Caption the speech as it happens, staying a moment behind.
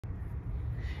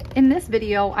In this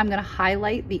video, I'm going to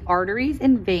highlight the arteries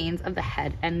and veins of the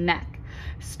head and neck.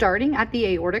 Starting at the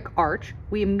aortic arch,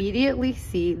 we immediately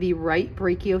see the right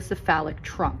brachiocephalic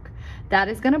trunk. That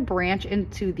is going to branch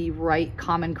into the right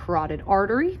common carotid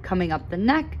artery coming up the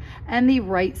neck and the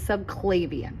right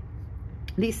subclavian.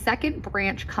 The second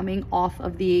branch coming off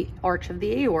of the arch of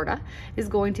the aorta is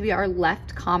going to be our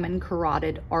left common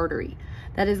carotid artery.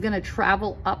 That is going to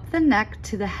travel up the neck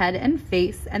to the head and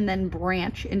face and then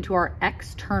branch into our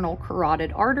external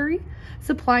carotid artery,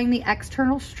 supplying the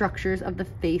external structures of the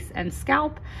face and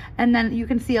scalp. And then you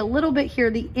can see a little bit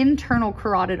here, the internal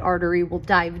carotid artery will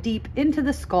dive deep into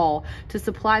the skull to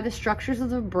supply the structures of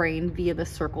the brain via the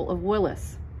circle of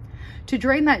Willis. To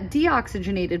drain that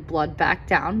deoxygenated blood back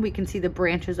down, we can see the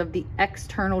branches of the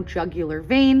external jugular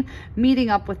vein meeting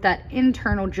up with that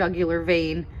internal jugular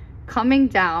vein, coming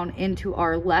down into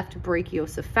our left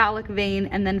brachiocephalic vein,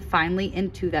 and then finally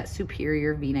into that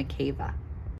superior vena cava.